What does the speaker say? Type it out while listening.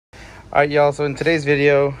Alright, y'all, so in today's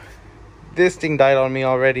video, this thing died on me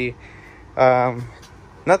already.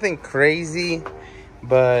 Nothing crazy,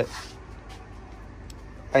 but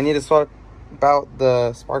I need to swap out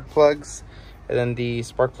the spark plugs and then the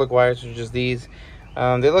spark plug wires, which is these.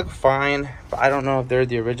 They look fine, but I don't know if they're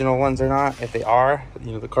the original ones or not. If they are,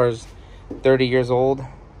 you know, the car's 30 years old,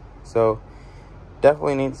 so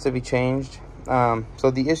definitely needs to be changed.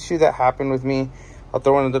 So the issue that happened with me, I'll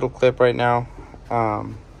throw in a little clip right now.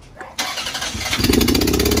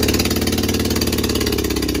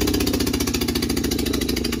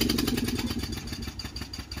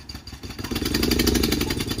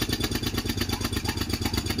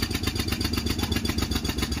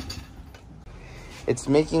 It's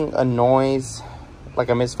making a noise, like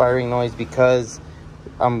a misfiring noise, because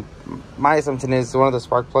my assumption is one of the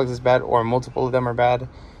spark plugs is bad, or multiple of them are bad.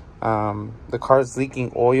 The car is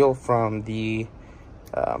leaking oil from the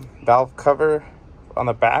valve cover on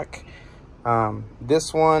the back.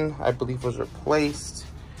 This one, I believe, was replaced.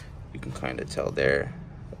 You can kind of tell there.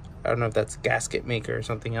 I don't know if that's gasket maker or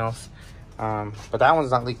something else. But that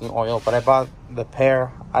one's not leaking oil. But I bought the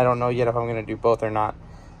pair. I don't know yet if I'm going to do both or not,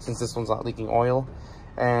 since this one's not leaking oil.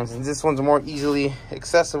 And since this one's more easily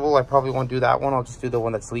accessible, I probably won't do that one. I'll just do the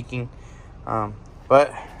one that's leaking.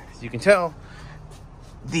 But as you can tell,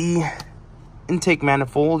 the intake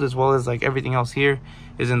manifold, as well as like everything else here,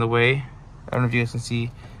 is in the way. I don't know if you guys can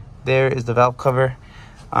see. There is the valve cover.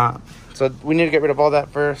 So we need to get rid of all that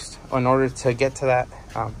first in order to get to that.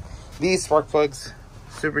 These spark plugs,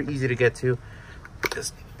 super easy to get to.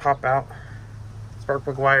 Just pop out spark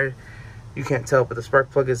plug wire. You can't tell, but the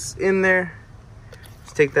spark plug is in there.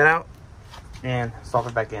 Just take that out and solder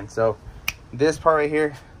it back in. So this part right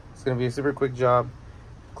here is going to be a super quick job,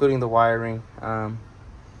 including the wiring.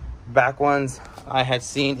 Back ones I had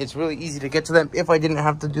seen, it's really easy to get to them. If I didn't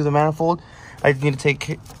have to do the manifold, I need to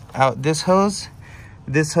take out this hose,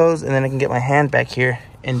 and then I can get my hand back here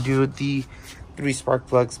and do the 3 spark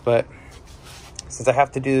plugs. But since I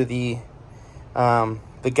have to do the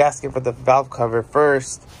gasket for the valve cover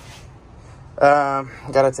first,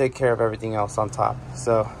 gotta take care of everything else on top.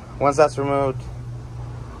 So once that's removed,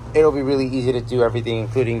 it'll be really easy to do everything,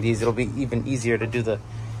 including these. It'll be even easier to do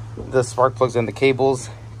the spark plugs and the cables,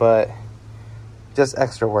 but just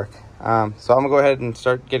extra work. So I'm gonna go ahead and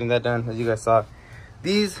start getting that done. As you guys saw,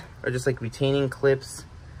 these are just like retaining clips.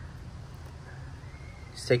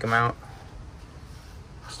 Just take them out,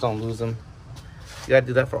 just don't lose them. You gotta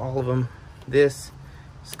do that for all of them. This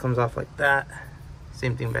just comes off like that.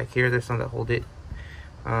 Same thing back here. There's some that hold it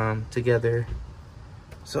together,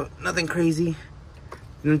 so nothing crazy.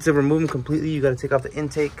 And to remove them completely, you got to take off the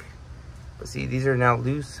intake. But see, these are now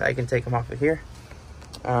loose. I can take them off of here,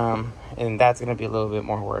 and that's going to be a little bit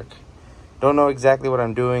more work. Don't know exactly what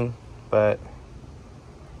I'm doing, but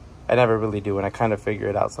I never really do, and I kind of figure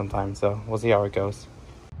it out sometimes. So we'll see how it goes.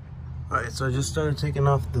 All right, so I just started taking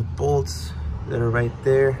off the bolts that are right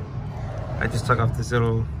there. I just took off this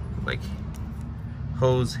little like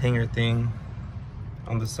hose hanger thing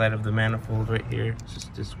on the side of the manifold right here. It's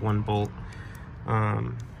just this one bolt.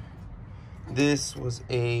 This was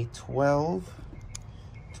a 12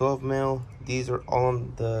 mil. These are all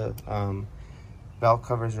on the valve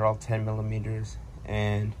covers are all 10 millimeters,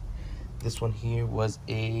 and this one here was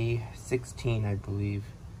a 16, I believe.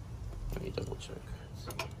 Let me double check.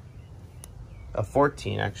 A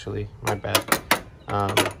 14, actually, my bad.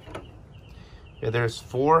 Yeah, there's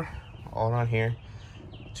 4 all around here.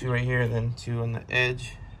 2 right here, and then 2 on the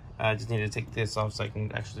edge. I just need to take this off so I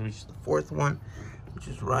can actually reach the 4th one, which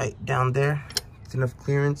is right down there. It's enough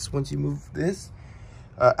clearance once you move this.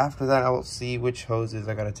 After that, I will see which hoses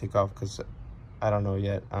I gotta take off, because I don't know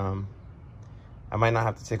yet. I might not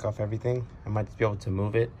have to take off everything. I might just be able to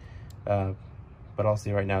move it, but I'll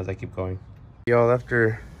see right now as I keep going. Y'all,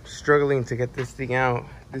 after struggling to get this thing out,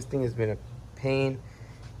 this thing has been a pain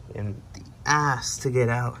in the ass to get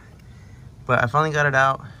out. But I finally got it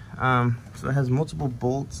out. So it has multiple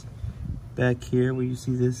bolts back here where you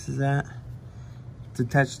see this is at. It's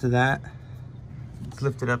attached to that. It's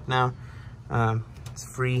lifted up now. It's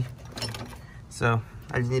free. So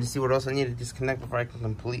I just need to see what else I need to disconnect before I can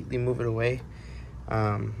completely move it away.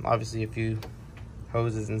 Obviously a few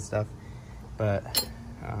hoses and stuff, but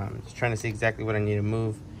just trying to see exactly what I need to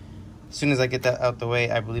move. As soon as I get that out the way,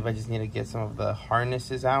 I believe I just need to get some of the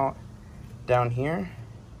harnesses out down here,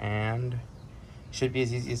 and should be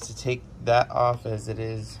as easy as to take that off as it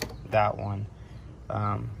is that one.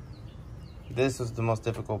 This was the most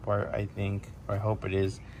difficult part, I think, or I hope it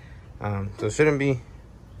is. So it shouldn't be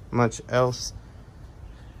much else.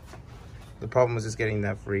 The problem was just getting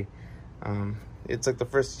that free. It's like the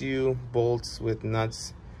first few bolts with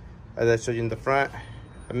nuts as I showed you in the front,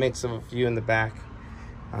 a mix of a few in the back,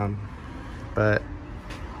 but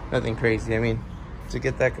nothing crazy. I mean, to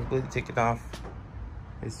get that completely taken off,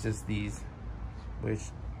 it's just these, which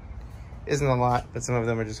isn't a lot, but some of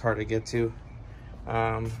them are just hard to get to.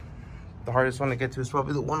 The hardest one to get to is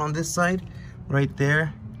probably the one on this side right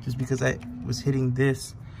there, just because I was hitting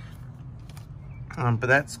this, but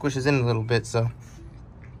that squishes in a little bit, so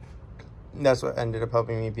that's what ended up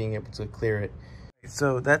helping me being able to clear it.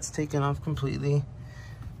 So that's taken off completely.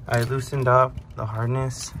 I loosened up the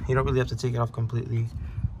harness. You don't really have to take it off completely.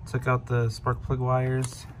 Took out the spark plug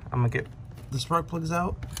wires. I'm gonna get the spark plugs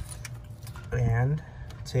out and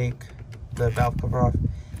take the valve cover off.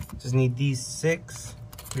 Just need these 6,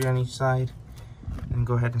 3 on each side, and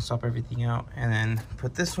go ahead and swap everything out, and then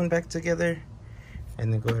put this one back together,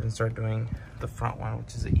 and then go ahead and start doing the front one,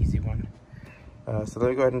 which is an easy one. So let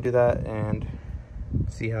me go ahead and do that and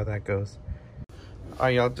see how that goes. All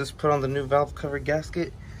right, y'all, just put on the new valve cover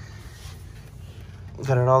gasket.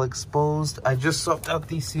 Got it all exposed. I just swapped out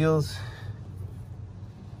these seals,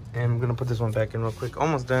 and I'm gonna put this one back in real quick.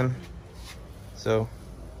 Almost done. So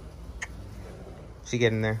she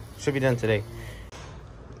getting there. Should be done today.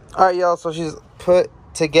 All right, y'all, so she's put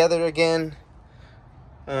together again.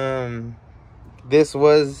 This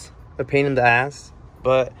was a pain in the ass,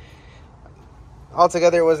 but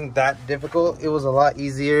altogether it wasn't that difficult. It was a lot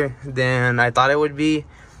easier than I thought it would be.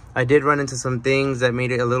 I did run into some things that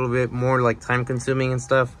made it a little bit more like time consuming and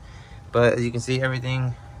stuff, but as you can see,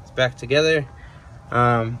 everything is back together.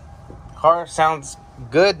 Car sounds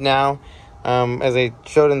good now. As I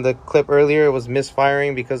showed in the clip earlier, it was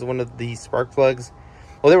misfiring because of one of the spark plugs.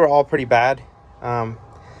 Well, they were all pretty bad. I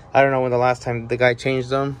don't know when the last time the guy changed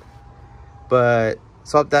them, but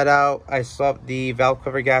swapped that out. I swapped the valve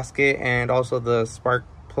cover gasket and also the spark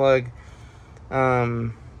plug,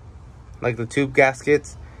 like the tube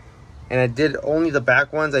gaskets. And I did only the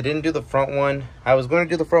back ones. I didn't do the front one. I was going to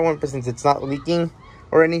do the front one, but since it's not leaking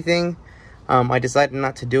or anything, I decided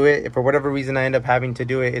not to do it. If for whatever reason I end up having to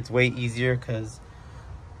do it, it's way easier because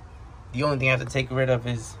the only thing I have to take rid of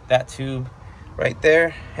is that tube right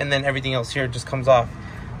there, and then everything else here just comes off.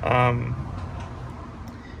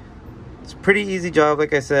 It's a pretty easy job,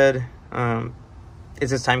 like I said.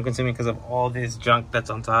 It's just time consuming because of all this junk that's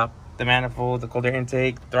on top. The manifold, the cold air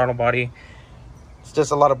intake, the throttle body. It's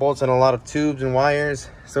just a lot of bolts and a lot of tubes and wires,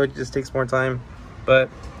 so it just takes more time. But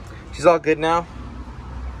she's all good now.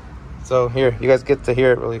 So here, you guys get to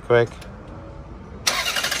hear it really quick.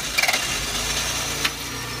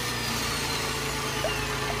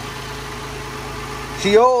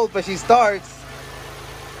 She old, but she starts.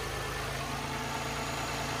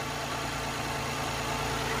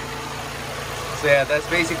 So yeah, that's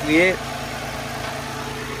basically it.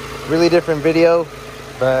 Really different video,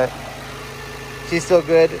 but she's still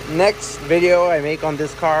good. Next video I make on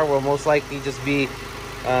this car will most likely just be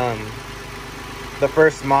the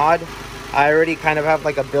first mod. I already kind of have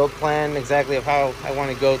like a build plan exactly of how I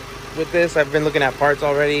want to go with this. I've been looking at parts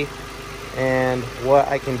already and what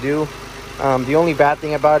I can do. The only bad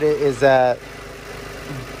thing about it is that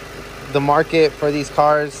the market for these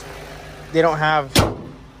cars, they don't have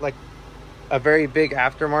like a very big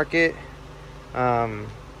aftermarket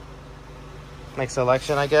like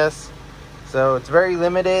selection, I guess. So it's very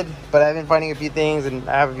limited, but I've been finding a few things and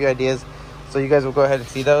I have a few ideas, so you guys will go ahead and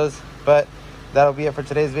see those. But that'll be it for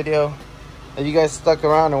today's video. If you guys stuck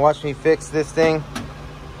around and watched me fix this thing,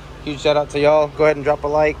 huge shout out to y'all. Go ahead and drop a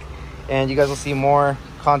like, and you guys will see more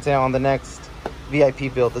content on the next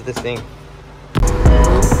VIP build of this thing.